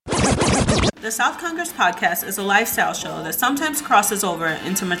The South Congress podcast is a lifestyle show that sometimes crosses over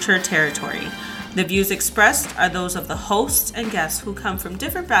into mature territory. The views expressed are those of the hosts and guests who come from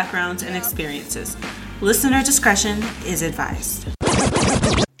different backgrounds and experiences. Listener discretion is advised.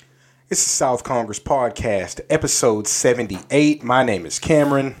 It's the South Congress podcast, episode 78. My name is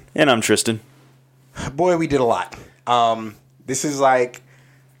Cameron. And I'm Tristan. Boy, we did a lot. This is like...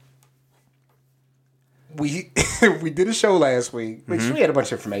 We did a show last week, which we had a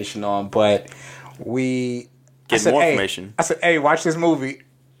bunch of information on, but information. I said, hey, watch this movie.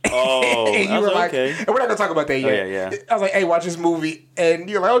 Oh, and you were like, okay. And we're not going to talk about that yet. Yeah. I was like, hey, watch this movie. And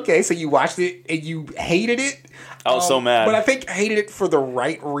you're like, okay, so you watched it and you hated it. I was so mad. But I think I hated it for the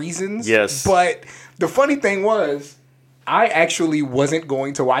right reasons. Yes. But the funny thing was, I actually wasn't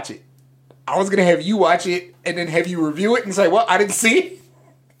going to watch it. I was going to have you watch it and then have you review it and say, well, I didn't see it.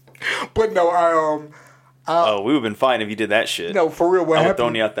 But no, we would have been fine if you did that shit. No, for real, what I would have happened?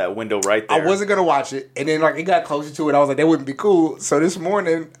 thrown you out that window right there. I wasn't going to watch it. And then, like, it got closer to it. I was like, that wouldn't be cool. So this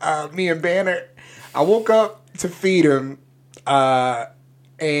morning, me and Banner, I woke up to feed him,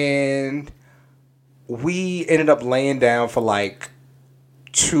 and we ended up laying down for, like,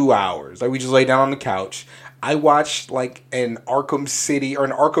 2 hours. Like, we just laid down on the couch. I watched, like, an Arkham City or an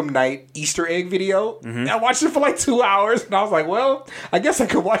Arkham Knight Easter egg video. And I watched it for, like, 2 hours. And I was like, well, I guess I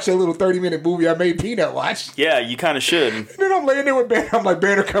could watch that little 30-minute movie I made Peanut watch. Yeah, you kind of should. And then I'm laying there with Banner. I'm like,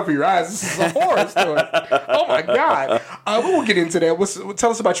 Banner, cover your eyes. This is a horror story. Oh, my God. We will get into that.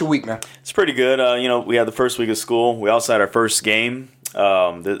 Tell us about your week, man. It's pretty good. We had the first week of school. We also had our first game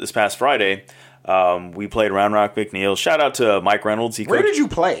this past Friday. We played Round Rock McNeil. Shout out to Mike Reynolds. Where did you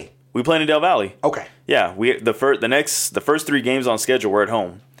play? We played in Del Valley. Okay. Yeah, the first 3 games on schedule were at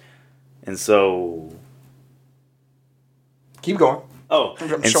home, and so keep going. Oh,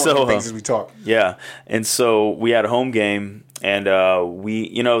 I'm showing you things as we talk. Yeah, and so we had a home game, and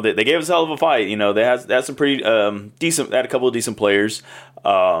they gave us a hell of a fight. They had some pretty decent. They had a couple of decent players,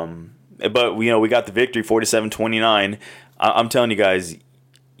 but we got the victory, 47-29. I'm telling you guys.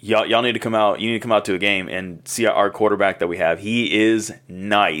 Y'all need to come out. You need to come out to a game and see our quarterback that we have. He is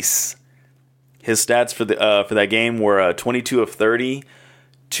nice. His stats for that game were 22 of 30,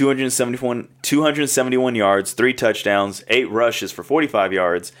 271 yards, 3 touchdowns, 8 rushes for 45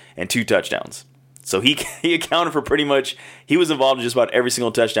 yards, and 2 touchdowns. So he accounted for pretty much. He was involved in just about every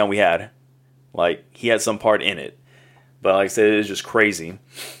single touchdown we had. Like, he had some part in it. But like I said, it was just crazy.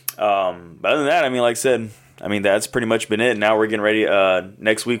 But other than that, like I said. That's pretty much been it. Now we're getting ready.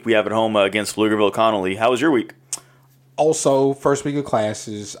 Next week we have at home against Pflugerville Connolly. How was your week? Also, first week of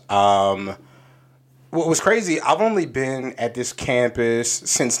classes. What was crazy, I've only been at this campus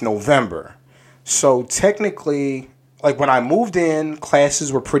since November. So technically, like when I moved in,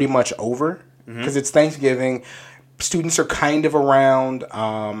 classes were pretty much over because it's Thanksgiving. Students are kind of around.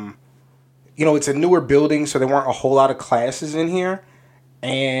 It's a newer building, so there weren't a whole lot of classes in here.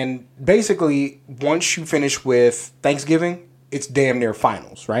 And basically, once you finish with Thanksgiving, it's damn near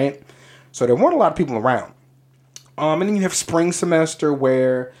finals, right? So there weren't a lot of people around. And then you have spring semester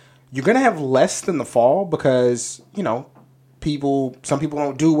where you're going to have less than the fall because, some people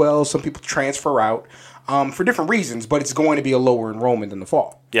don't do well, some people transfer out for different reasons, but it's going to be a lower enrollment than the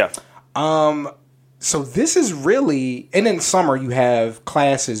fall. Yeah. So this is really, and in summer you have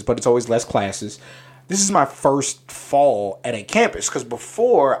classes, but it's always less classes. This is my first fall at a campus because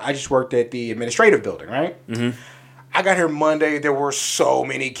before I just worked at the administrative building, right? Mm-hmm. I got here Monday. There were so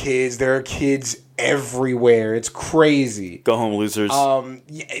many kids. There are kids everywhere. It's crazy. Go home, losers. They're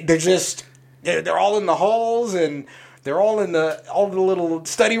all in the halls and they're all in all the little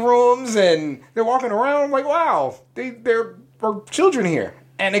study rooms and they're walking around. I'm like, wow, there are children here.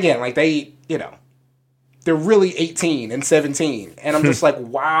 And again, like they're really 18 and 17. And I'm just like,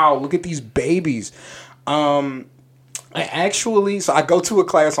 wow, look at these babies. I go to a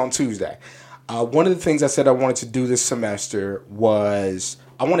class on Tuesday. One of the things I said I wanted to do this semester was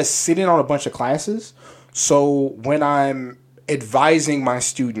I want to sit in on a bunch of classes. So when I'm advising my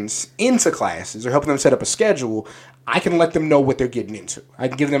students into classes or helping them set up a schedule, I can let them know what they're getting into. I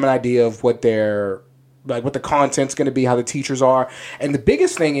can give them an idea of what the content's going to be, how the teachers are. And the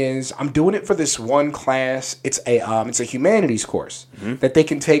biggest thing is I'm doing it for this one class. It's a humanities course that they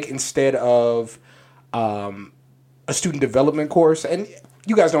can take instead of a student development course. And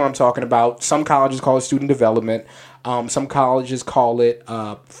you guys know what I'm talking about. Some colleges call it student development. Some colleges call it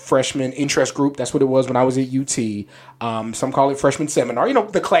freshman interest group. That's what it was when I was at UT. Some call it freshman seminar.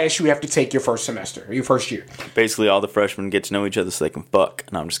 The class you have to take your first semester, your first year. Basically, all the freshmen get to know each other so they can fuck.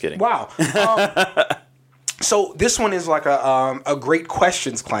 No, I'm just kidding. Wow. So this one is like a great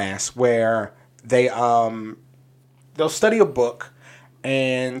questions class where they'll study a book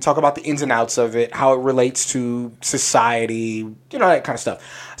and talk about the ins and outs of it, how it relates to society, that kind of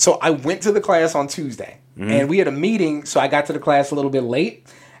stuff. So I went to the class on Tuesday, and we had a meeting, so I got to the class a little bit late,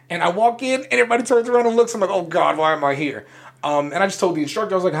 and I walk in, and everybody turns around and looks. I'm like, oh, God, why am I here? And I just told the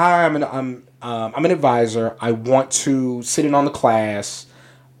instructor, I was like, hi, I'm an advisor. I want to sit in on the class,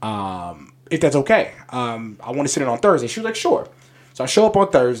 if that's okay. I want to sit in on Thursday. She was like, sure. So I show up on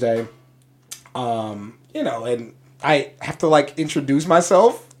Thursday, and I have to, introduce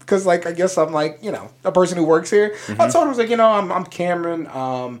myself because, I guess I'm, a person who works here. I told her, I was like, I'm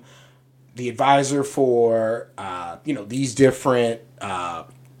Cameron, the advisor for, these different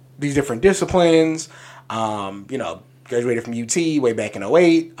disciplines, graduated from UT way back in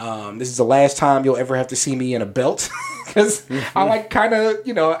 2008. This is the last time you'll ever have to see me in a belt because I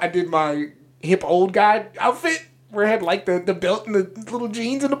I did my hip old guy outfit where I had the belt and the little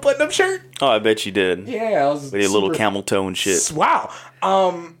jeans and the button-up shirt. Oh, I bet you did. Yeah, I was with a little camel toe and shit. Wow.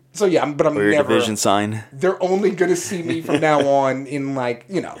 So yeah, but I'm or your never division sign. They're only gonna see me from now on in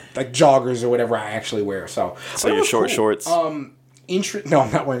joggers or whatever I actually wear. So your short shorts. No,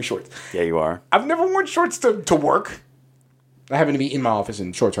 I'm not wearing shorts. Yeah, you are. I've never worn shorts to work. I happen to be in my office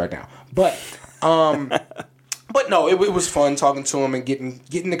in shorts right now, but but no, it was fun talking to them and getting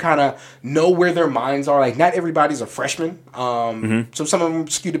to kind of know where their minds are. Not everybody's a freshman, so some of them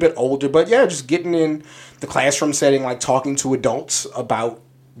skewed a bit older. But yeah, just getting in the classroom setting, talking to adults about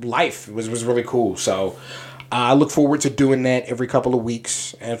life was really cool. So I look forward to doing that every couple of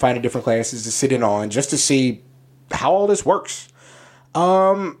weeks and finding different classes to sit in on just to see how all this works.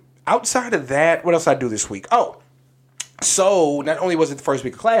 Outside of that, what else I do this week? Oh. So, not only was it the first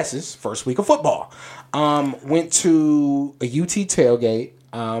week of classes, first week of football. Went to a UT tailgate,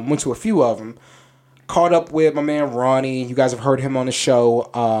 went to a few of them, caught up with my man Ronnie. You guys have heard him on the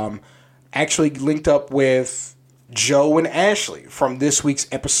show. Actually linked up with Joe and Ashley from this week's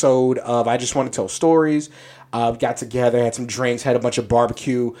episode of I Just Want to Tell Stories. Got together, had some drinks, had a bunch of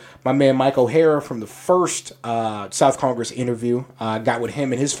barbecue. My man Mike O'Hara from the first South Congress interview, got with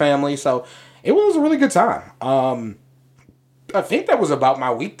him and his family. So, it was a really good time. I think that was about my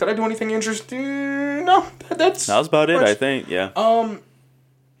week. Did I do anything interesting? No, that was about it, I think, yeah.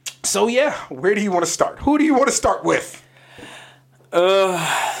 So, yeah, where do you want to start? Who do you want to start with?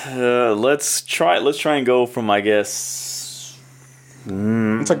 Let's try and go from, I guess...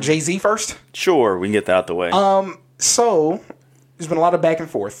 It's Jay-Z first? Sure, we can get that out the way. So, there's been a lot of back and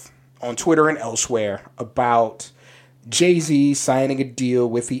forth on Twitter and elsewhere about Jay-Z signing a deal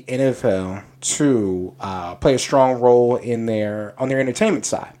with the NFL to play a strong role on their entertainment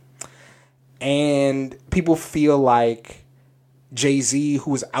side. And people feel like Jay-Z, who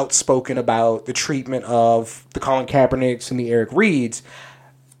was outspoken about the treatment of the Colin Kaepernicks and the Eric Reids,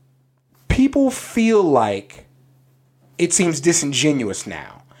 people feel like it seems disingenuous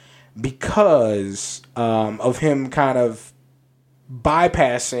now because of him kind of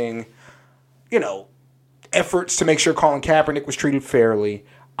bypassing, efforts to make sure Colin Kaepernick was treated fairly,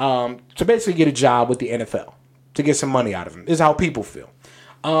 to basically get a job with the NFL, to get some money out of him, is how people feel.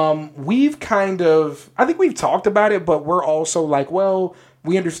 I think we've talked about it, but we're also well,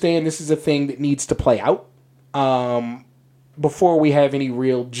 we understand this is a thing that needs to play out before we have any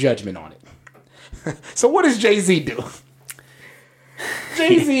real judgment on it. So what does Jay-Z do?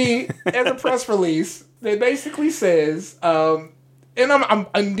 Jay-Z, as a press release, that basically says... and I'm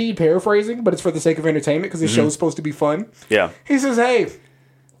indeed paraphrasing, but it's for the sake of entertainment because this show's supposed to be fun. Yeah. He says, "Hey,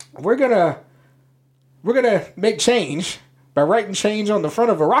 we're gonna make change by writing change on the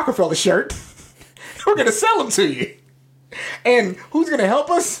front of a Rockefeller shirt. We're gonna sell them to you. And who's gonna help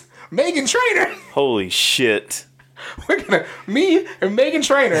us? Meghan Trainor. Holy shit! Me and Meghan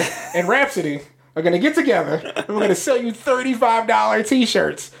Trainor and Rhapsody are gonna get together and we're gonna sell you $35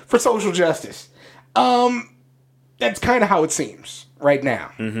 T-shirts for social justice." That's kind of how it seems right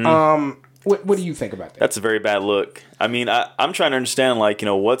now. What do you think about that? That's a very bad look. I mean, I'm trying to understand,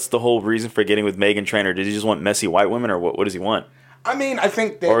 what's the whole reason for getting with Meghan Trainor? Did he just want messy white women, or what does he want? I mean, I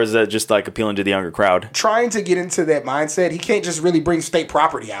think that... Or is that just, appealing to the younger crowd? Trying to get into that mindset, he can't just really bring state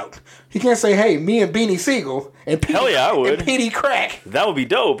property out. He can't say, hey, me and Beanie Siegel and Petey, hell yeah, I would. And Petey Crack. That would be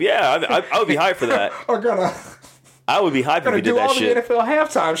dope, yeah. I would be hyped for that. I would be hyped if he did that shit. Gonna do all the NFL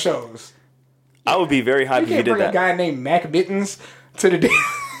halftime shows. I would be very hyped if he did that. You can't bring a guy named Mac Mittens to the...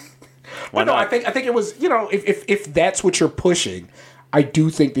 But no, I think it was, if that's what you're pushing, I do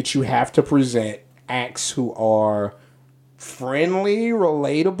think that you have to present acts who are friendly,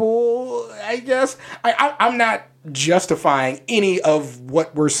 relatable, I guess. I'm not justifying any of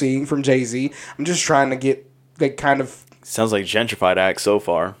what we're seeing from Jay-Z. I'm just trying to get that kind of Sounds like gentrified act so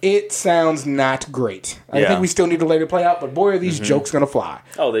far. It sounds not great. I Yeah. think we still need to let it play out, but boy, are these jokes going to fly.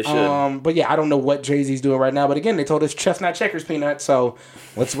 Oh, they should. But yeah, I don't know what Jay-Z's doing right now. But again, they told us chestnut checkers peanut. So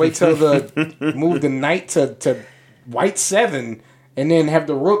let's wait till move the night to white 7 and then have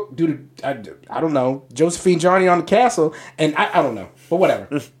the Rook do the, I don't know, Josephine Johnny on the castle. And I don't know, but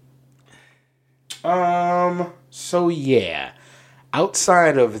whatever. So yeah,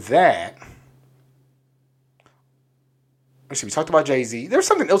 outside of that, let's see, we talked about Jay-Z. There's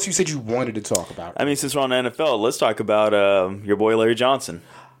something else you said you wanted to talk about. I mean, since we're on the NFL, let's talk about your boy Larry Johnson.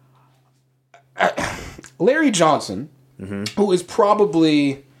 Larry Johnson, who is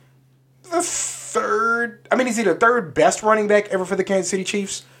probably the third, I mean, he's either third best running back ever for the Kansas City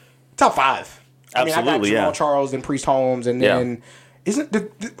Chiefs. Top 5. I mean, I got Jamal Charles, then Priest Holmes, and then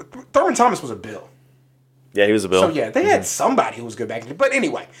Thurman Thomas was a Bill. Yeah, he was a Bill. So, yeah, they had somebody who was good back then. But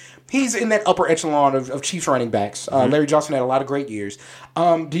anyway, he's in that upper echelon of Chiefs running backs. Larry Johnson had a lot of great years.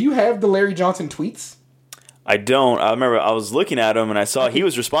 Do you have the Larry Johnson tweets? I don't. I remember I was looking at him and I saw he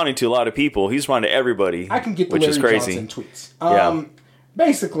was responding to a lot of people. He's responding to everybody. I can get the which Larry is crazy. Johnson tweets.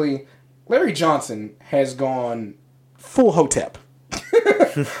 Basically, Larry Johnson has gone full Hotep.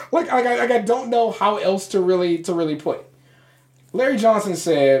 I don't know how else to really put it. Larry Johnson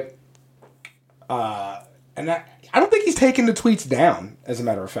said, and I don't think he's taken the tweets down, as a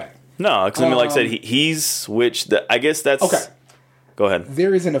matter of fact. No, because I mean, like I said, he's switched. I guess that's okay. Go ahead.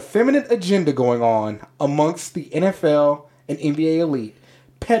 There is an effeminate agenda going on amongst the NFL and NBA elite,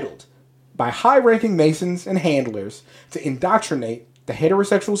 peddled by high-ranking Masons and handlers to indoctrinate the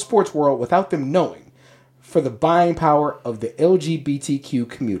heterosexual sports world without them knowing, for the buying power of the LGBTQ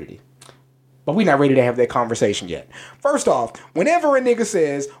community. But we're not ready to have that conversation yet. First off, whenever a nigga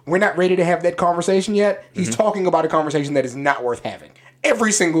says we're not ready to have that conversation yet, he's talking about a conversation that is not worth having.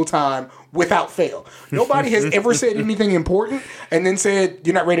 Every single time, without fail. Nobody has ever said anything important and then said,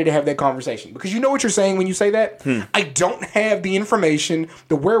 you're not ready to have that conversation. Because you know what you're saying when you say that? I don't have the information,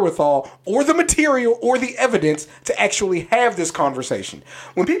 the wherewithal, or the material, or the evidence to actually have this conversation.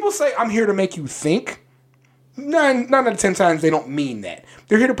 When people say, I'm here to make you think, 9 out of 10 times they don't mean that.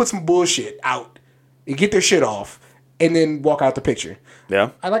 They're here to put some bullshit out and get their shit off and then walk out the picture. Yeah.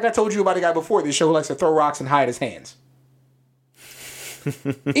 Like I told you about a guy before this show who likes to throw rocks and hide his hands.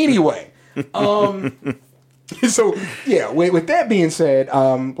 Anyway, so yeah, with that being said,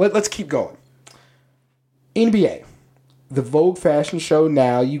 let's keep going. NBA, the Vogue fashion show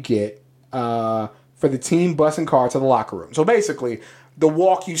now you get for the team bus and car to the locker room. So basically, the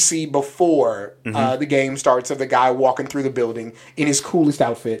walk you see before the game starts of the guy walking through the building in his coolest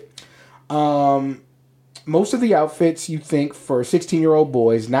outfit. Most of the outfits you think for 16-year-old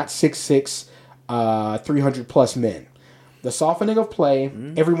boys, not 6'6", 300-plus men. The softening of play,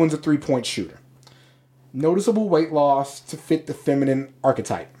 everyone's a three-point shooter. Noticeable weight loss to fit the feminine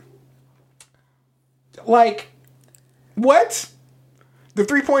archetype. Like, what? The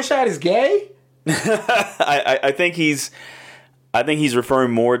three-point shot is gay? I think he's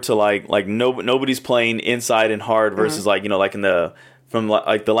referring more to like nobody's playing inside and hard versus like like in the from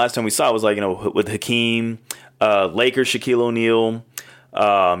like the last time we saw it was like with Hakeem, Lakers, Shaquille O'Neal.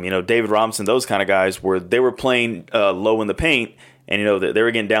 David Robinson, those kind of guys where they were playing low in the paint and, they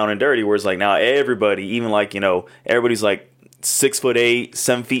were getting down and dirty. Whereas like now everybody, even like, everybody's like 6'8",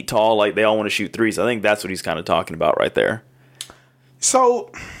 7 feet tall. Like they all want to shoot threes. I think that's what he's kind of talking about right there.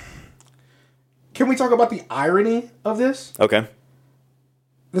 So can we talk about the irony of this? Okay.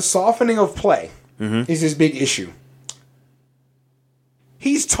 The softening of play is his big issue.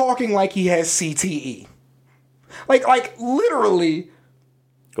 He's talking like he has CTE. Like literally.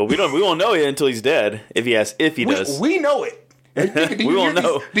 Well, we won't know it until he's dead. If he does, we know it. We won't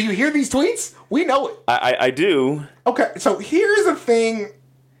know. Do you hear these tweets? We know it. I do. Okay, so here's a thing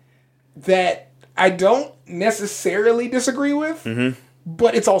that I don't necessarily disagree with,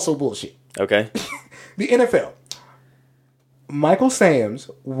 but it's also bullshit. Okay. The NFL. Michael Sam's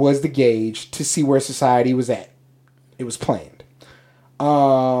was the gauge to see where society was at. It was planned.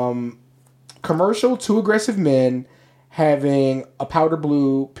 Commercial, 2 aggressive men having a powder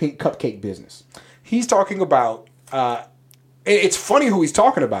blue pink cupcake business. He's talking about, it's funny who he's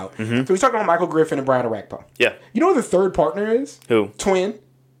talking about. So he's talking about Michael Griffin and Brian Arakpo. Yeah. You know who the third partner is? Who? Twin.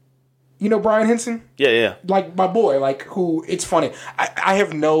 You know Brian Henson? Yeah. Like my boy, like who, it's funny. I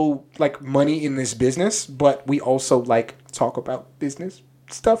have no like money in this business, but we also like talk about business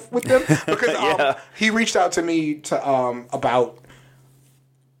stuff with them. Because he reached out to me to about,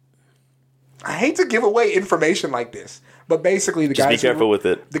 I hate to give away information like this, but basically the guys be careful with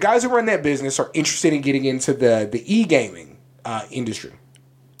it. The guys who run that business are interested in getting into the e-gaming industry.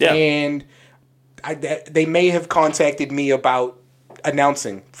 Yeah. And they may have contacted me about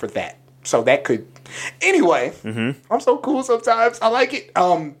announcing for that. So that could... Anyway, I'm so cool sometimes. I like it.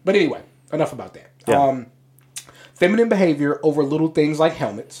 But anyway, enough about that. Yeah. Feminine behavior over little things like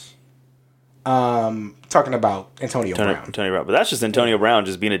helmets. Talking about Antonio Brown. Antonio Brown. But that's just Antonio Brown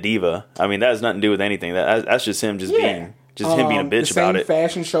just being a diva. I mean, that has nothing to do with anything. That's just him just being a bitch about it.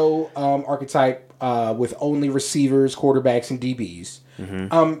 Fashion show archetype with only receivers, quarterbacks, and DBs.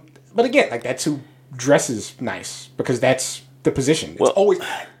 But again, like that's who dresses nice because that's the position.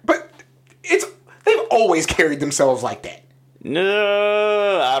 They've always carried themselves like that.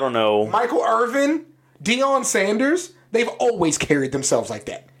 No, I don't know. Michael Irvin, Deion Sanders, they've always carried themselves like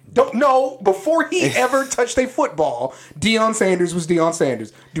that. Don't know, before he ever touched a football, Deion Sanders was Deion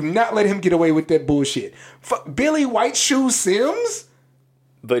Sanders. Do not let him get away with that bullshit. Billy White Shoe Sims?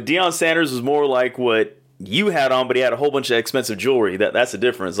 But Deion Sanders was more like what you had on, but he had a whole bunch of expensive jewelry. That's the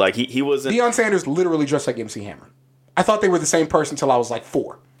difference. Like, he wasn't... Deion Sanders literally dressed like MC Hammer. I thought they were the same person until I was like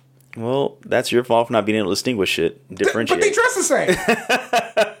 4. Well, that's your fault for not being able to distinguish shit, differentiate. But they dress the same.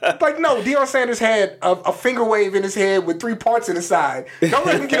 Like, no, Deion Sanders had a finger wave in his head with 3 parts in his side. Don't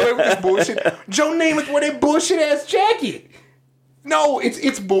let him get away with this bullshit. Joe Namath wore that bullshit ass jacket. No,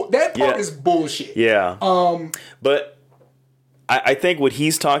 that part is bullshit. Yeah. But I think what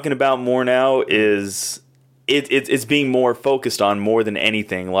he's talking about more now is it's being more focused on more than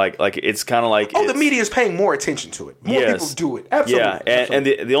anything. Like it's kind of like the media is paying more attention to it. More people do it. Absolutely. Yeah, and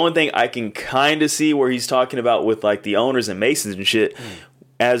the only thing I can kind of see where he's talking about with like the owners and Masons and shit,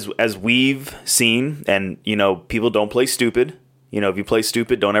 as we've seen, and you know, people don't play stupid. You know, if you play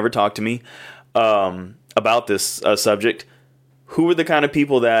stupid, don't ever talk to me about this subject. Who are the kind of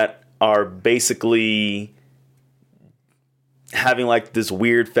people that are basically having like this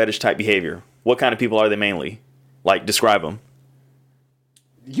weird fetish type behavior? What kind of people are they mainly? Like, describe them.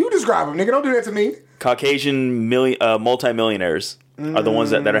 You describe them, nigga. Don't do that to me. Caucasian multimillionaires are the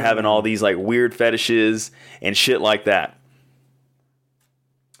ones that are having all these like weird fetishes and shit like that.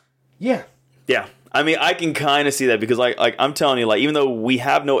 Yeah. Yeah. I mean, I can kind of see that because like I'm telling you, like even though we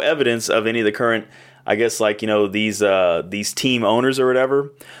have no evidence of any of the current, I guess like, you know, these team owners or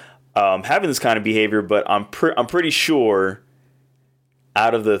whatever having this kind of behavior, but I'm pretty sure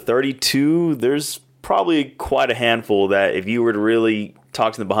out of the 32, there's probably quite a handful that if you were to really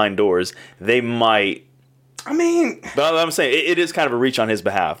talk to them behind doors, they might. I mean, but I'm saying it is kind of a reach on his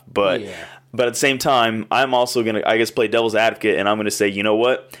behalf, but at the same time, I'm also gonna, I guess, play devil's advocate, and I'm gonna say, you know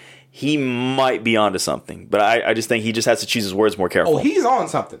what, he might be onto something, but I just think he just has to choose his words more carefully. Oh, he's on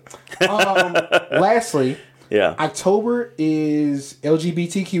something. Lastly. Yeah. October is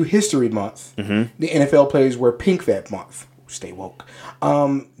LGBTQ History Month. The NFL players wear pink that month. Stay woke.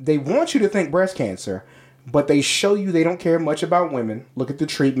 They want you to think breast cancer, but they show you they don't care much about women. Look at the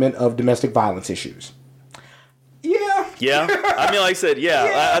treatment of domestic violence issues. Yeah. Yeah. I mean, like I said,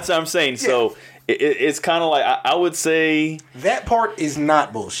 that's what I'm saying. Yeah. So it's kind of like, I would say... that part is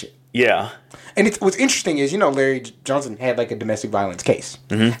not bullshit. Yeah. And what's interesting is, you know, Larry Johnson had like a domestic violence case,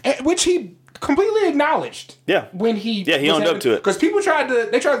 which he completely acknowledged. Yeah. When he owned up to it. Because people tried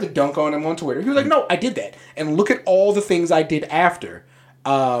to dunk on him on Twitter. He was like, no, I did that. And look at all the things I did after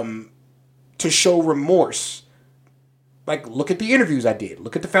to show remorse. Like, look at the interviews I did.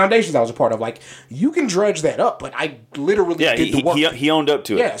 Look at the foundations I was a part of. Like, you can drudge that up, but I literally did the work. He owned up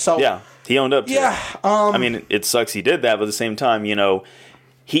to it. Yeah, so... yeah, he owned up to it. I mean, it sucks he did that, but at the same time, you know...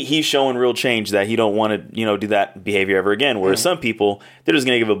 He's showing real change that he don't want to, you know, do that behavior ever again. Whereas some people, they're just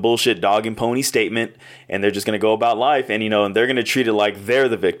going to give a bullshit dog and pony statement, and they're just going to go about life, and, you know, and they're going to treat it like they're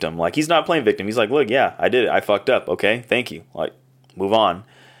the victim. Like, he's not playing victim. He's like, look, yeah, I did it. I fucked up. Okay, thank you. Like, move on.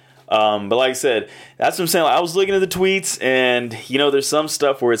 But like I said, that's what I'm saying. Like, I was looking at the tweets, and, you know, there's some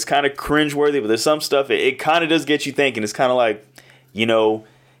stuff where it's kind of cringeworthy, but there's some stuff, it kind of does get you thinking. It's kind of like, you know,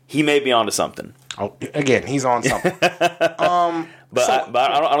 he may be onto something. Oh, again, he's on something. But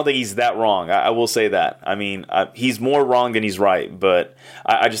I don't think he's that wrong. I will say that. I mean, he's more wrong than he's right. But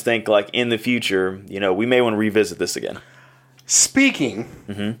I just think, like, in the future, you know, we may want to revisit this again.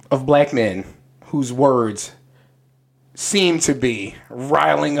 Speaking of black men whose words seem to be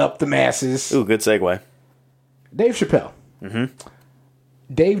riling up the masses. Ooh, good segue. Dave Chappelle.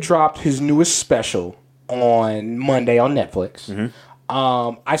 Dave dropped his newest special on Monday on Netflix.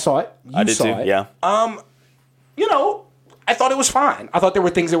 I saw it. I did too, yeah. You know, I thought it was fine. I thought there were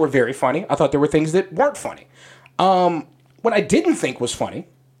things that were very funny. I thought there were things that weren't funny. What I didn't think was funny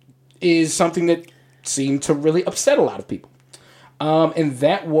is something that seemed to really upset a lot of people. And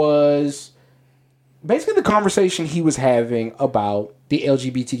that was basically the conversation he was having about the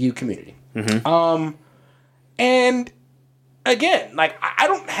LGBTQ community. And again, like, I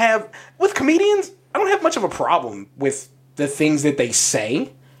don't have, with comedians, I don't have much of a problem with the things that they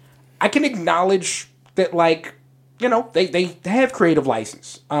say. I can acknowledge that, like, you know, they have creative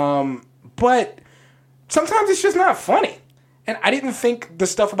license. But sometimes it's just not funny. And I didn't think the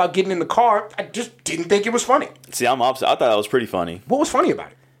stuff about getting in the car, I just didn't think it was funny. See, I'm opposite. I thought that was pretty funny. What was funny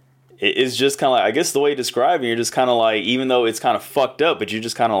about it? It's just kind of like, I guess the way you describe it, you're just kind of like, even though it's kind of fucked up, but you're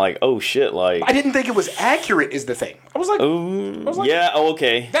just kind of like, oh shit, like. I didn't think it was accurate is the thing. I was like, yeah,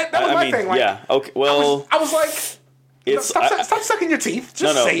 okay. That was my thing. Like, yeah, okay, well. I was like, stop sucking your teeth.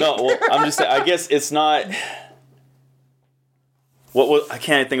 Just say it. Well, I'm just saying, I guess it's not. What I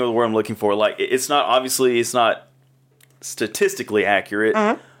can't think of the word I'm looking for. Like, it's not statistically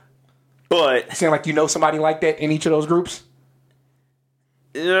accurate, but. Saying like, you know somebody like that in each of those groups?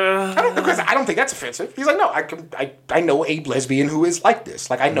 I don't think that's offensive. He's like, no, I know a lesbian who is like this.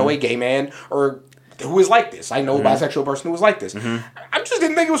 Like, I know a gay man or who is like this. I know a bisexual person who is like this. I just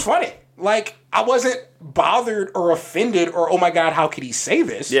didn't think it was funny. Like, I wasn't bothered or offended or, oh my God, how could he say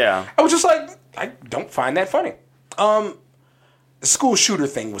this? Yeah. I was just like, I don't find that funny. The school shooter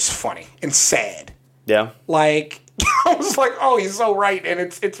thing was funny and sad. Yeah. Like, I was like, oh, he's so right, and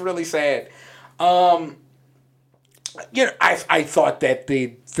it's really sad. You know, I thought that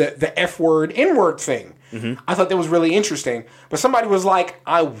the F word, N word thing, I thought that was really interesting. But somebody was like,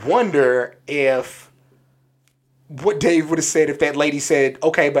 I wonder if what Dave would have said if that lady said,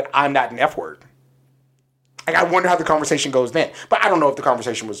 okay, but I'm not an F word. Like, I wonder how the conversation goes then. But I don't know if the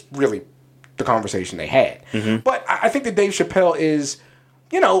conversation was really the conversation they had. But I think that Dave Chappelle is,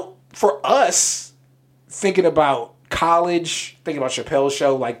 you know, for us, thinking about college, thinking about Chappelle's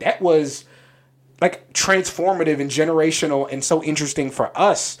show, like, that was like transformative and generational and so interesting for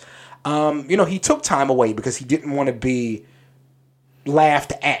us. You know, he took time away because he didn't want to be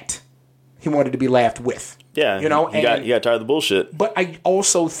laughed at. He wanted to be laughed with. Yeah. You know, you got tired of the bullshit. But I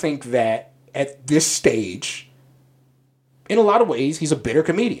also think that at this stage, in a lot of ways, he's a bitter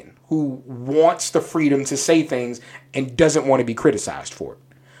comedian who wants the freedom to say things and doesn't want to be criticized for it.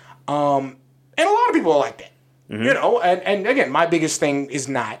 And a lot of people are like that. You know, and again, my biggest thing is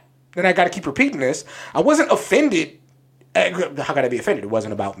not, and I got to keep repeating this, I wasn't offended. How could I be offended? It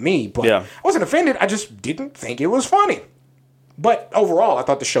wasn't about me, but I wasn't offended. I just didn't think it was funny. But overall, I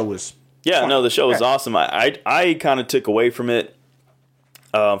thought the show was funny. No, the show was awesome. I kind of took away from it,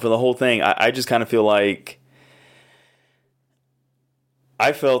 for the whole thing. I just kind of feel like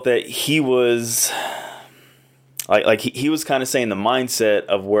I felt that he was like he was kind of saying the mindset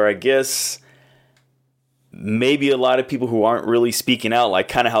of where I guess maybe a lot of people who aren't really speaking out, like,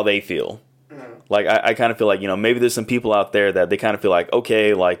 kind of how they feel. Like, I kind of feel like, you know, maybe there's some people out there that they kind of feel like,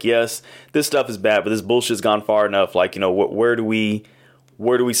 okay, like, yes, this stuff is bad, but this bullshit's gone far enough. Like, you know, where do we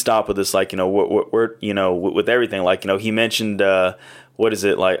stop with this? Like, you know, where you know, with everything. Like, you know, he mentioned, what is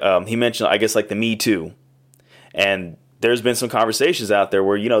it? Like, he mentioned, I guess, like, the Me Too. And there's been some conversations out there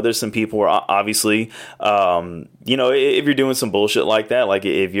where, you know, there's some people where obviously, you know, if you're doing some bullshit like that, like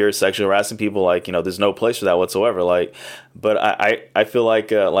if you're sexually harassing people, like, you know, there's no place for that whatsoever. Like, but I feel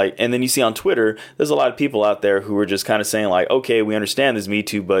like, and then you see on Twitter, there's a lot of people out there who are just kind of saying like, okay, we understand this Me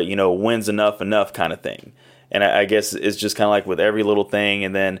Too, but, you know, when's enough kind of thing. And I guess it's just kind of like with every little thing.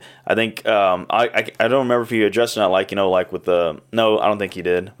 And then I think, I don't remember if he addressed it or not, like, you know, like with no, I don't think he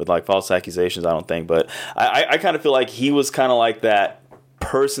did with like false accusations. I don't think, but I kind of feel like he was kind of like that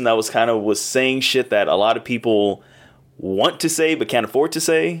person that was saying shit that a lot of people want to say, but can't afford to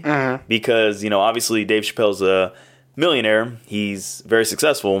say because, you know, obviously Dave Chappelle's a millionaire. He's very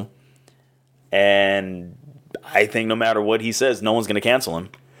successful. And I think no matter what he says, no one's going to cancel him.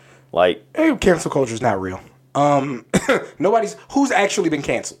 Like, cancel culture is not real. Who's actually been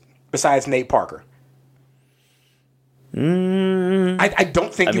canceled besides Nate Parker? I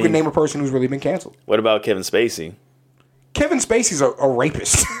don't think you can name a person who's really been canceled. What about Kevin Spacey? Kevin Spacey's a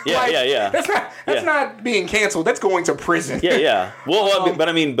rapist. Yeah, yeah. That's not being canceled. That's going to prison. Yeah. Well,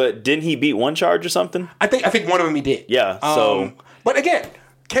 but didn't he beat one charge or something? I think one of them he did. Yeah. So, but again,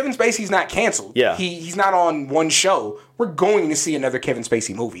 Kevin Spacey's not canceled. Yeah. He's not on one show. We're going to see another Kevin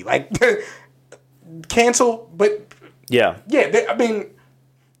Spacey movie. Like, canceled, but yeah. I mean,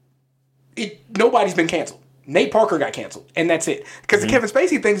 nobody's been canceled. Nate Parker got canceled, and that's it. Because the Kevin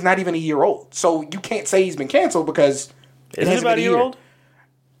Spacey thing's not even a year old. So you can't say he's been canceled because isn't it about a year old?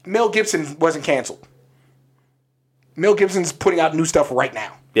 Mel Gibson wasn't canceled. Mel Gibson's putting out new stuff right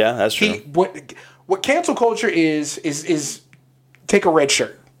now. Yeah, that's true. What cancel culture is take a red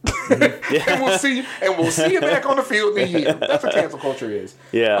shirt. And we'll see you back on the field in a year. That's what cancel culture is.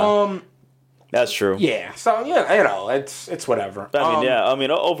 Yeah. That's true. Yeah. So yeah, you know, it's whatever. I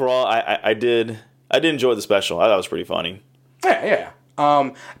mean, overall, I did enjoy the special. I thought it was pretty funny. Yeah.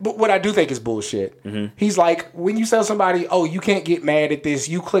 But what I do think is bullshit. Mm-hmm. He's like, when you tell somebody, "Oh, you can't get mad at this.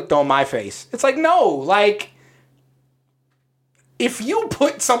 You clicked on my face." It's like, no, like, if you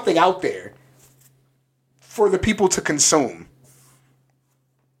put something out there for the people to consume,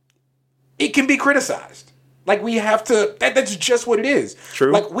 it can be criticized. Like, we have to. That's just what it is.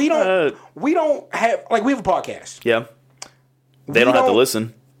 True. Like, we don't have. Like, we have a podcast. Yeah. They don't have to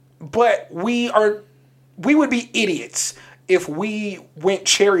listen. But we would be idiots if we went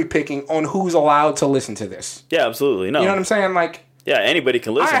cherry picking on who's allowed to listen to this. Yeah, absolutely. No. You know what I'm saying? Like, yeah, anybody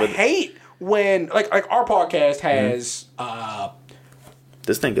can listen. I hate when like our podcast has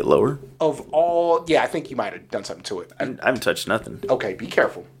this thing get lower? of all. Yeah, I think you might have done something to it. I haven't touched nothing. Okay, be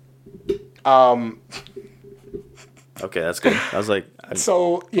careful. Okay, that's good. I was like,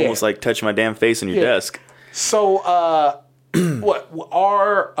 So yeah, almost like touching my damn face on your desk. So what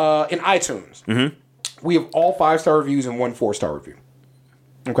our in iTunes, we have all 5-star reviews and 1 4-star review.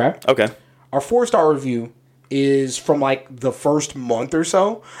 Okay. Okay. Our 4-star review is from like the first month or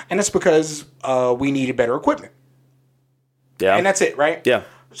so, and that's because we needed better equipment. Yeah. And that's it, right? Yeah.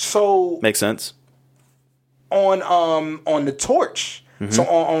 So Makes sense. on the Torch, so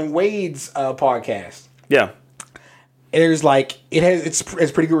on Wade's podcast, Yeah. there's like it's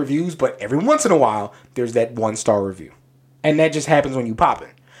pretty good reviews, but every once in a while there's that 1-star review, and that just happens when you pop it.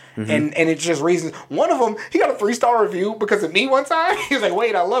 And it's just reasons. One of them, he got a 3-star review because of me one time. He was like,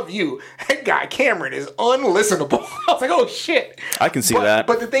 "Wade, I love you. That guy Cameron is unlistenable." I was like, "Oh shit." I can see that.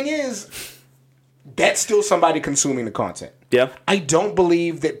 But the thing is, that's still somebody consuming the content. Yeah. I don't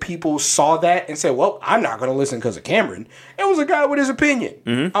believe that people saw that and said, "Well, I'm not going to listen because of Cameron." It was a guy with his opinion,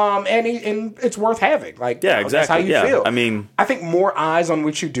 and it's worth having. Like, Yeah, that's how exactly. you Yeah. feel. I mean, I think more eyes on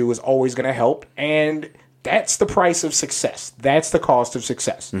what you do is always going to help, and that's the price of success. That's the cost of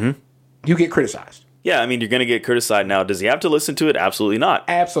success. You get criticized. yeah, I mean, you're going to get criticized now. Does he have to listen to it? Absolutely not.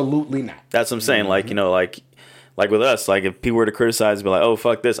 Absolutely not. That's what I'm saying. Like, you know, like with us, like if people were to criticize, be like, "Oh,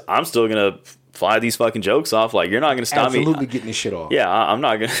 fuck this," I'm still going to fly these fucking jokes off. Like, you're not going to stop me. Absolutely getting this shit off. Yeah, I'm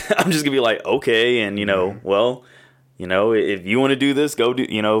not going to, I'm just going to be like, okay. And, you know, well, you know, if you want to do this, go do,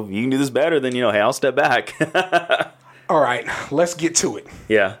 you know, you can do this better, then, you know, hey, I'll step back. All right, let's get to it.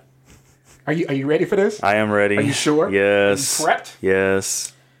 Yeah. Are you ready for this? I am ready. Are you sure? Yes. Are you prepped?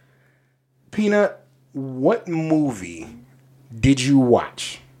 Yes. Peanut, what movie did you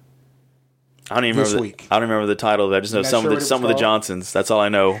watch? I don't even This remember. week. I don't remember the title of it. I just know Not some sure of what the it some was of the called? Johnsons. That's all I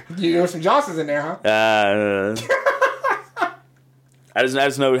know. You know some Johnsons in there, huh? I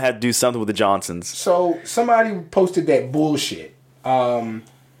just know it had to do something with the Johnsons. So somebody posted that bullshit. I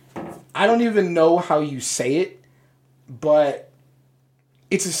don't even know how you say it, but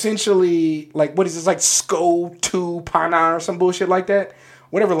it's essentially like, what is this, like Sko Tu Pana or some bullshit like that?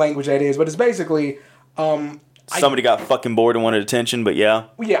 Whatever language that is, but it's basically Somebody got fucking bored and wanted attention, but yeah.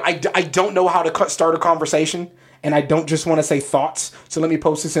 I don't know how to start a conversation, and I don't just want to say thoughts, so let me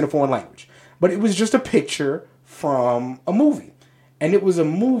post this in a foreign language. But it was just a picture from a movie, and it was a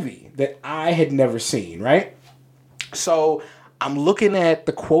movie that I had never seen, right? So I'm looking at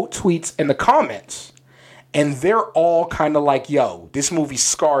the quote tweets and the comments, and they're all kind of like, "Yo, this movie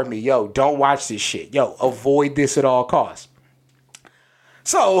scarred me. Yo, don't watch this shit. Yo, avoid this at all costs."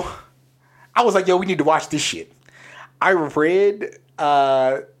 So I was like, "Yo, we need to watch this shit." I read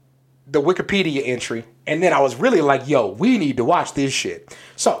the Wikipedia entry, and then I was really like, "Yo, we need to watch this shit."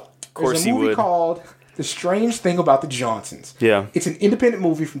 So there's a movie called The Strange Thing About the Johnsons. Yeah. It's an independent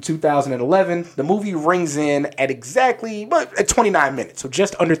movie from 2011. The movie rings in at 29 minutes, so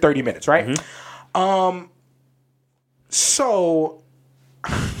just under 30 minutes, right? So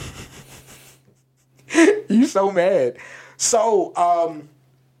you so mad. So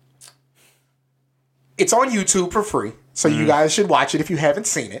it's on YouTube for free, so you guys should watch it if you haven't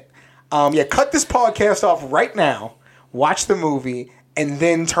seen it. Cut this podcast off right now, watch the movie, and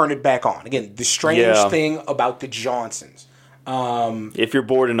then turn it back on. Again, The Strange Thing About the Johnsons. If you're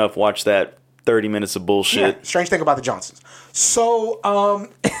bored enough, watch that 30 minutes of bullshit. Yeah, Strange Thing About the Johnsons. So,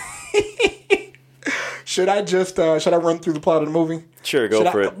 should I run through the plot of the movie? Sure, go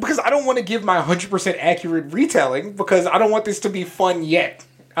for it. Because I don't want to give my 100% accurate retelling, because I don't want this to be fun yet.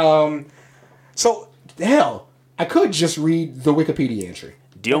 So, hell, I could just read the Wikipedia entry.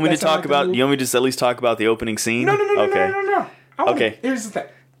 Do you want me to talk about? Do you want me to just at least talk about the opening scene? No. Okay. No. Okay. Here's the thing.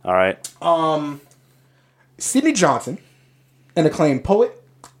 All right. Sidney Johnson, an acclaimed poet,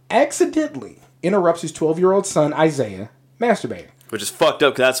 accidentally interrupts his 12-year-old son, Isaiah, masturbating. Which is fucked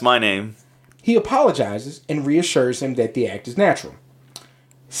up because that's my name. He apologizes and reassures him that the act is natural.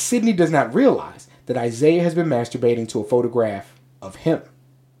 Sidney does not realize that Isaiah has been masturbating to a photograph of him.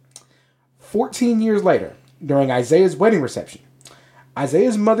 14 years later, during Isaiah's wedding reception.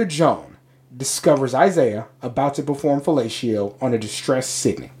 Isaiah's mother, Joan, discovers Isaiah about to perform fellatio on a distressed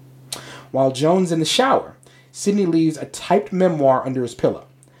Sydney. While Joan's in the shower, Sydney leaves a typed memoir under his pillow.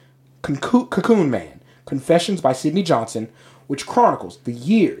 Cocoon Man, Confessions by Sydney Johnson, which chronicles the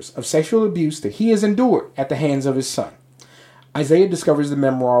years of sexual abuse that he has endured at the hands of his son. Isaiah discovers the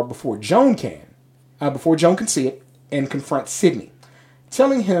memoir before Joan can see it, and confronts Sydney,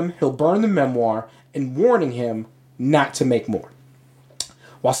 telling him he'll burn the memoir and warning him not to make more.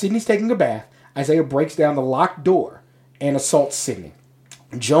 While Sydney's taking a bath, Isaiah breaks down the locked door and assaults Sydney.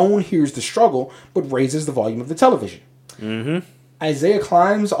 Joan hears the struggle, but raises the volume of the television. Isaiah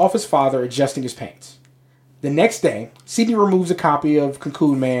climbs off his father, adjusting his pants. The next day, Sydney removes a copy of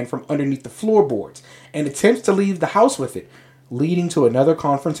Cocoon Man from underneath the floorboards and attempts to leave the house with it, leading to another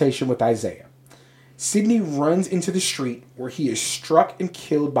confrontation with Isaiah. Sydney runs into the street where he is struck and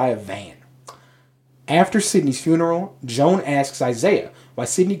killed by a van. After Sydney's funeral, Joan asks Isaiah why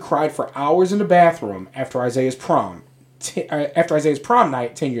Sydney cried for hours in the bathroom after Isaiah's prom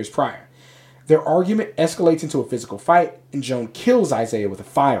night 10 years prior. Their argument escalates into a physical fight, and Joan kills Isaiah with a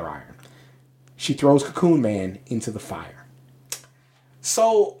fire iron. She throws Cocoon Man into the fire.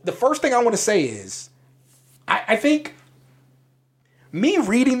 So, the first thing I want to say is, I think me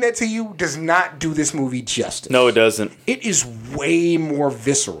reading that to you does not do this movie justice. No, it doesn't. It is way more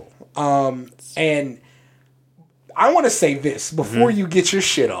visceral. And I want to say this before you get your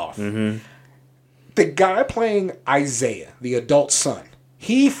shit off. The guy playing Isaiah, the adult son,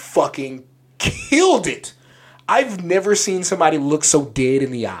 he fucking killed it. I've never seen somebody look so dead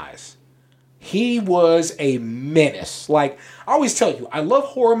in the eyes. He was a menace. Like, I always tell you, I love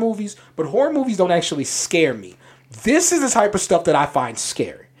horror movies, but horror movies don't actually scare me. This is the type of stuff that I find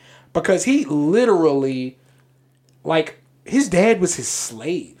scary. Because he literally, like, his dad was his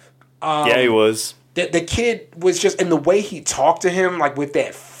slave. Yeah, he was. The kid was just, and the way he talked to him, like, with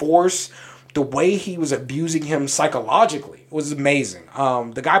that force, the way he was abusing him psychologically was amazing.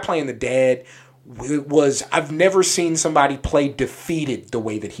 The guy playing the dad was, I've never seen somebody play defeated the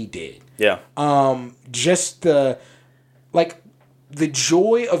way that he did. Yeah. Just the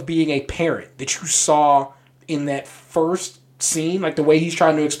joy of being a parent that you saw in that first scene, like the way he's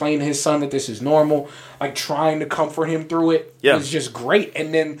trying to explain to his son that this is normal, like trying to comfort him through it, was just great.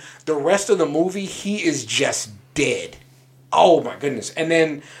 And then the rest of the movie, he is just dead. Oh my goodness. And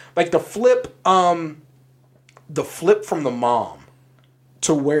then like the flip from the mom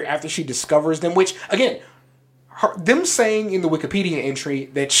to where after she discovers them, which again, them saying in the Wikipedia entry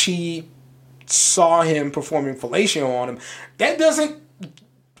that she saw him performing fellatio on him, that doesn't...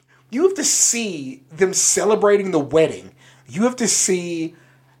 You have to see them celebrating the wedding. You have to see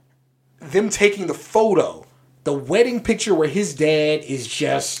them taking the photo. The wedding picture where his dad is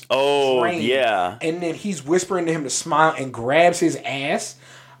just... trained, yeah. And then he's whispering to him to smile and grabs his ass.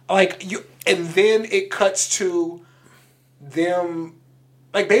 And then it cuts to them...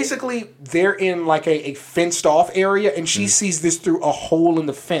 Like, basically, they're in, like, a fenced-off area, and she sees this through a hole in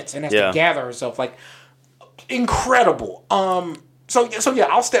the fence and has to gather herself. Like, incredible. So yeah,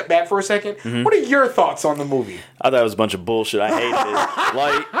 I'll step back for a second. What are your thoughts on the movie? I thought it was a bunch of bullshit. I hated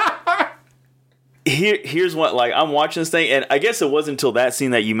it. Here's what, like, I'm watching this thing, and I guess it wasn't until that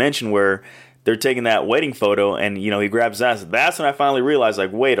scene that you mentioned where they're taking that wedding photo, and, you know, he grabs his ass. That's when I finally realized,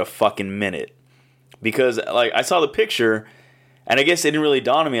 like, wait a fucking minute. Because, like, I saw the picture... And I guess it didn't really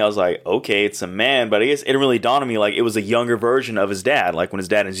dawn on me. I was like, okay, it's a man. But I guess it didn't really dawn on me like it was a younger version of his dad. Like when his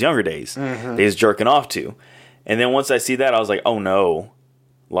dad in his younger days, that he was jerking off to. And then once I see that, I was like, oh no.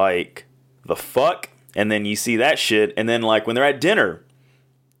 Like, the fuck? And then you see that shit. And then like when they're at dinner.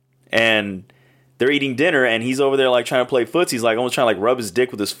 And they're eating dinner. And he's over there like trying to play footsie. He's like almost trying to like rub his dick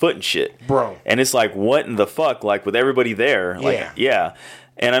with his foot and shit. Bro. And it's like, what in the fuck? Like with everybody there. Like, yeah.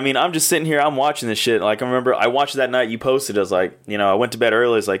 And I mean, I'm just sitting here, I'm watching this shit. Like, I remember I watched that night you posted. I was like, you know, I went to bed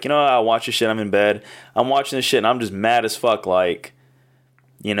early. It's like, you know, I'll watch this shit. I'm in bed. I'm watching this shit, and I'm just mad as fuck. Like,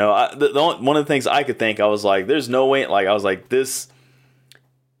 you know, one of the things I could think, I was like, there's no way. Like, I was like, there's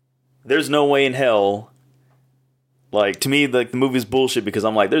no way in hell. Like, to me, like, the movie's bullshit because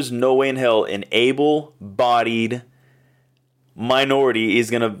I'm like, there's no way in hell an able-bodied minority is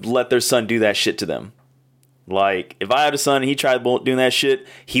going to let their son do that shit to them. Like, if I had a son and he tried doing that shit,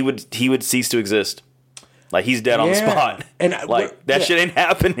 he would cease to exist. Like, he's dead on the spot. And like, that shit ain't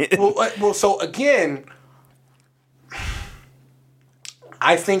happening. Well, so again,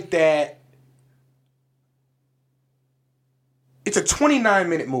 I think that it's a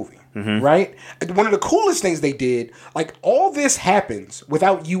 29-minute movie, right? One of the coolest things they did, like, all this happens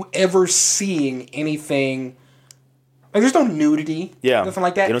without you ever seeing anything. Like, there's no nudity. Yeah. Nothing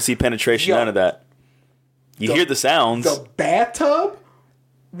like that. You don't see penetration, none of that. You hear the sounds. The bathtub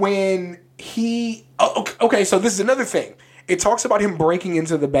when he... Oh, okay, so this is another thing. It talks about him breaking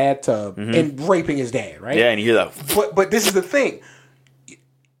into the bathtub and raping his dad, right? Yeah, and you hear that. But this is the thing.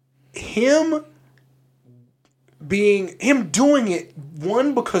 Him doing it,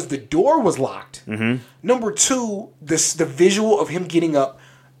 one, because the door was locked. Number two, the visual of him getting up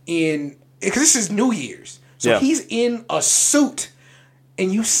because this is New Year's. So he's in a suit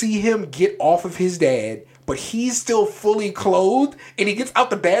and you see him get off of his dad, but he's still fully clothed and he gets out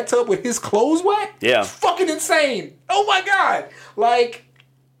the bathtub with his clothes wet? Yeah. It's fucking insane. Oh my God. Like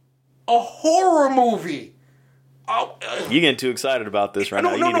a horror movie. You're getting too excited about this right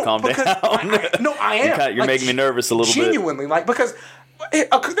now. You need to calm down. I am. You're making me nervous a little genuinely, bit. Because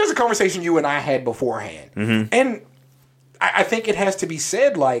there's a conversation you and I had beforehand. And I think it has to be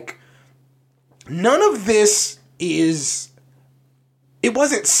said, like, none of this it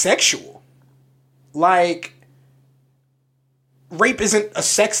wasn't sexual. Like, rape isn't a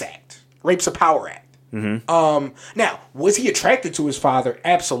sex act. Rape's a power act. Now, was he attracted to his father?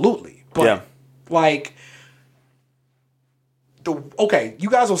 Absolutely. But, like... you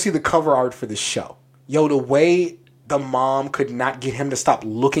guys will see the cover art for this show. Yo, the way the mom could not get him to stop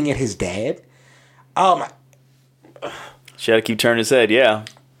looking at his dad. She had to keep turning his head, yeah.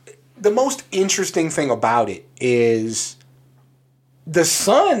 The most interesting thing about it is the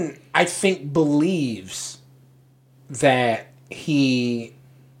son, I think, believes that he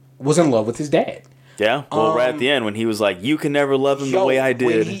was in love with his dad. Yeah, well, right at the end when he was like, "You can never love him the way I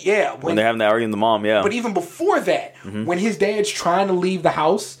did." When they're having that argument, the mom, But even before that, when his dad's trying to leave the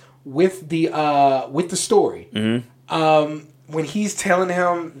house with the story, when he's telling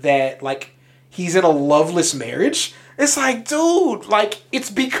him that like he's in a loveless marriage, it's like, dude, like it's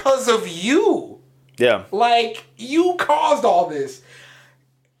because of you. Yeah, like you caused all this.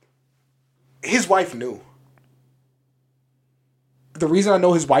 His wife knew. The reason I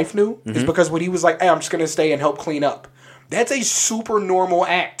know his wife knew is because when he was like, "Hey, I'm just gonna stay and help clean up," that's a super normal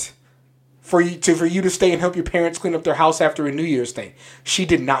act for you to stay and help your parents clean up their house after a New Year's thing. She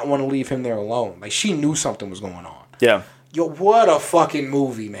did not want to leave him there alone. Like she knew something was going on. Yeah. Yo, what a fucking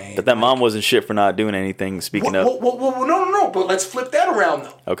movie, man! But that mom wasn't shit for not doing anything. Speaking of, no. But let's flip that around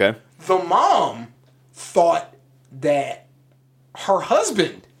though. Okay. The mom thought that her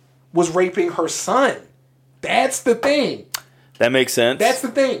husband was raping her son. That's the thing. That makes sense. That's the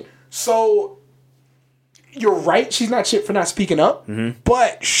thing. So, you're right. She's not shit for not speaking up.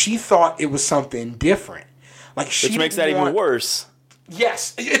 But she thought it was something different. Like which makes that even worse.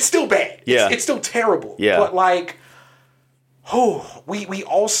 Yes. It's still bad. Yeah. It's still terrible. Yeah. But like, we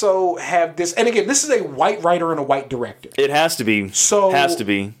also have this. And again, this is a white writer and a white director. It has to be. Has to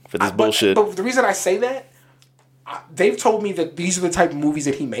be for this bullshit. But the reason I say that, they've told me that these are the type of movies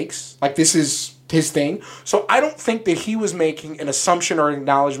that he makes. Like, this is his thing. So I don't think that he was making an assumption or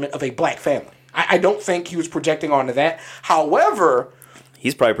acknowledgement of a black family. I don't think he was projecting onto that. However...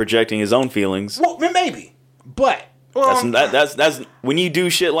 He's probably projecting his own feelings. Well, maybe. But... That's when you do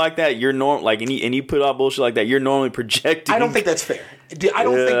shit like that, you're and you put out bullshit like that, you're normally projecting. I don't think that's fair. I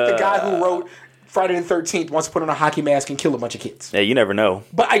don't think the guy who wrote Friday the 13th wants to put on a hockey mask and kill a bunch of kids. Yeah, you never know.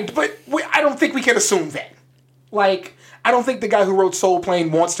 But I don't think we can assume that. Like, I don't think the guy who wrote Soul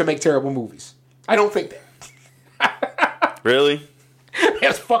Plane wants to make terrible movies. I don't think that. Really?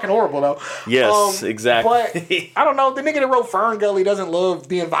 That's fucking horrible, though. Yes, exactly. But, I don't know, the nigga that wrote Fern Gully doesn't love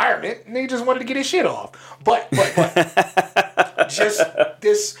the environment, and he just wanted to get his shit off. But just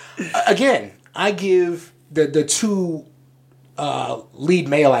this, again, I give the two lead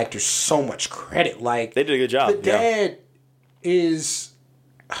male actors so much credit. Like, they did a good job. The dad is,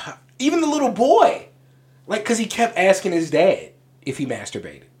 even the little boy, like, because he kept asking his dad if he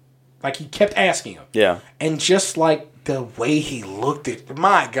masturbated. Like, he kept asking him. Yeah. And just, like, the way he looked at...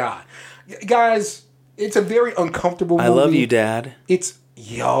 My God. Guys, it's a very uncomfortable movie. I love you, Dad. It's...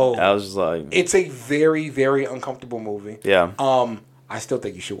 Yo. I was just like... It's a very, very uncomfortable movie. Yeah. I still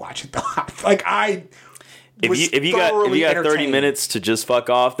think you should watch it, though. Like, If you got 30 minutes to just fuck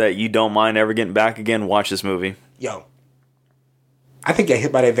off that you don't mind ever getting back again, watch this movie. Yo. I think he got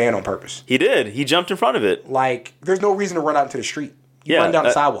hit by that van on purpose. He did. He jumped in front of it. Like, there's no reason to run out into the street. You run down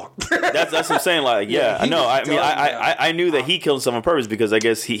the sidewalk. That's what I'm saying. Like, I know. I mean, I knew that he killed himself on purpose because I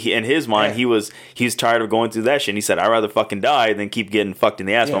guess he in his mind he was tired of going through that shit. And he said, "I'd rather fucking die than keep getting fucked in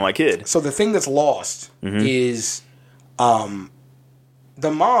the ass by my kid." So the thing that's lost is, the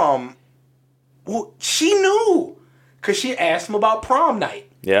mom. Well, she knew because she asked him about prom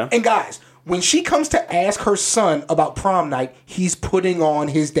night. Yeah. And guys, when she comes to ask her son about prom night, he's putting on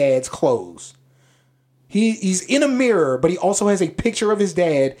his dad's clothes. He's in a mirror, but he also has a picture of his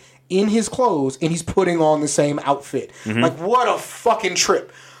dad in his clothes and he's putting on the same outfit. Like, what a fucking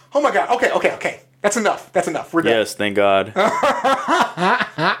trip. Oh my God. Okay. That's enough. We're done. Yes, thank God.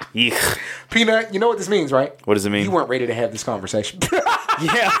 Eek. Peanut, you know what this means, right? What does it mean? You weren't ready to have this conversation.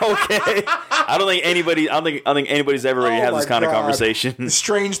 Yeah, okay. I don't think anybody's ever ready to have this kind of conversation. The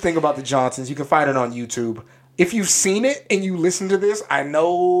strange thing about the Johnsons, you can find it on YouTube. If you've seen it and you listen to this, I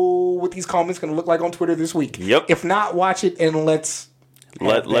know what these comments going to look like on Twitter this week. Yep. If not, watch it and let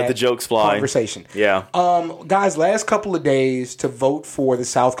the jokes fly. Conversation. Yeah. Guys, last couple of days to vote for the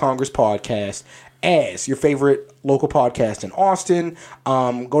South Congress podcast as your favorite local podcast in Austin.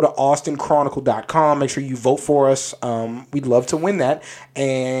 Go to austinchronicle.com. Make sure you vote for us. We'd love to win that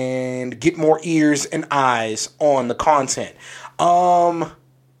and get more ears and eyes on the content. Coming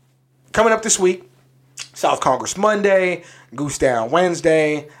up this week, South Congress Monday, Goose Down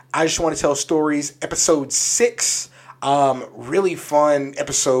Wednesday. I Just Want to Tell Stories, episode 6. Really fun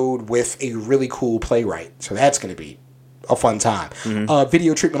episode with a really cool playwright. So that's going to be a fun time.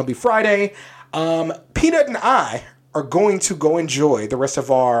 Video treatment will be Friday. Peanut and I are going to go enjoy the rest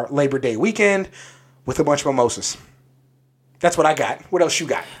of our Labor Day weekend with a bunch of mimosas. That's what I got. What else you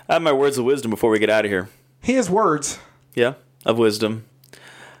got? I have my words of wisdom before we get out of here. Here's words. Yeah, of wisdom.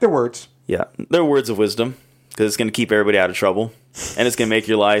 They're words. Yeah, they're words of wisdom because it's going to keep everybody out of trouble and it's going to make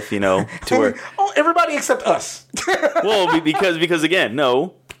your life, to where... Oh, everybody except us. Well, because again,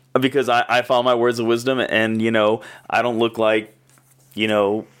 no, because I follow my words of wisdom and, I don't look like,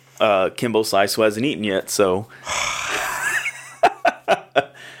 Kimbo Slice who hasn't eaten yet, so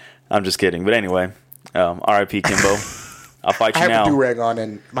I'm just kidding. But anyway, R.I.P. Kimbo. I'll fight you now. I have a do-rag on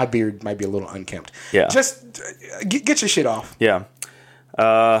and my beard might be a little unkempt. Yeah. Just get your shit off. Yeah.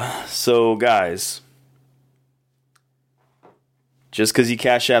 So guys, just because you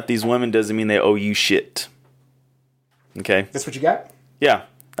cash app these women doesn't mean they owe you shit. Okay? That's what you got? Yeah.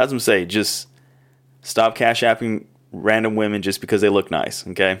 That's what I'm saying. Just stop cash apping random women just because they look nice.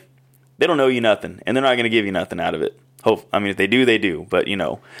 Okay? They don't owe you nothing, and they're not going to give you nothing out of it. If they do, they do. But,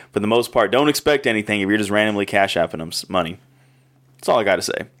 for the most part, don't expect anything if you're just randomly cash apping them money. That's all I got to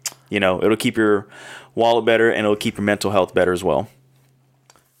say. It'll keep your wallet better, and it'll keep your mental health better as well.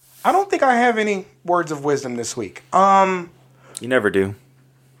 I don't think I have any words of wisdom this week. You never do.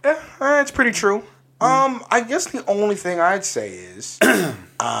 That's pretty true. I guess the only thing I'd say is,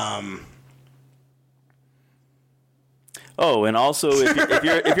 Oh, and also if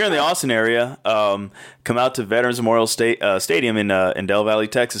you're in the Austin area, come out to Veterans Memorial Stadium in Del Valley,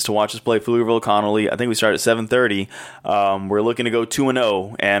 Texas, to watch us play Pflugerville Connolly. I think we start at 7:30. We're looking to go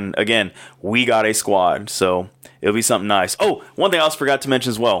 2-0, and again, we got a squad, so it'll be something nice. Oh, one thing I also forgot to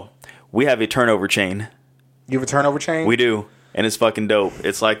mention as well: we have a turnover chain. You have a turnover chain? We do, and it's fucking dope.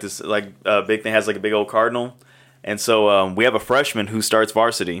 It's like this, big thing has like a big old cardinal, and so we have a freshman who starts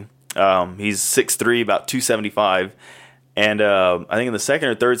varsity. He's 6'3", about 275. And I think in the second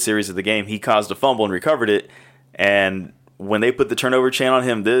or third series of the game, he caused a fumble and recovered it. And when they put the turnover chain on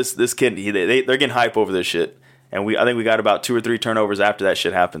him, this kid, they're getting hype over this shit. And I think we got about 2 or 3 turnovers after that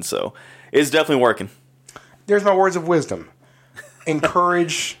shit happened. So it's definitely working. There's my words of wisdom.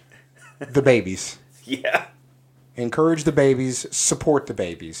 Encourage the babies. Yeah. Encourage the babies. Support the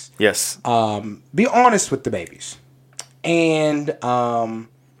babies. Yes. Be honest with the babies. And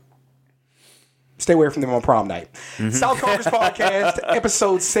stay away from them on prom night. South Congress Podcast,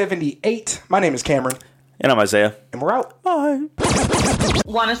 episode 78. My name is Cameron. And I'm Isaiah. And we're out. Bye.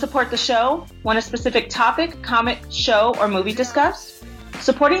 Want to support the show? Want a specific topic, comic, show, or movie discussed?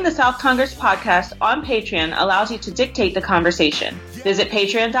 Supporting the South Congress Podcast on Patreon allows you to dictate the conversation. Visit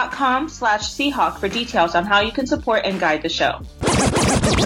patreon.com/Seahawk for details on how you can support and guide the show.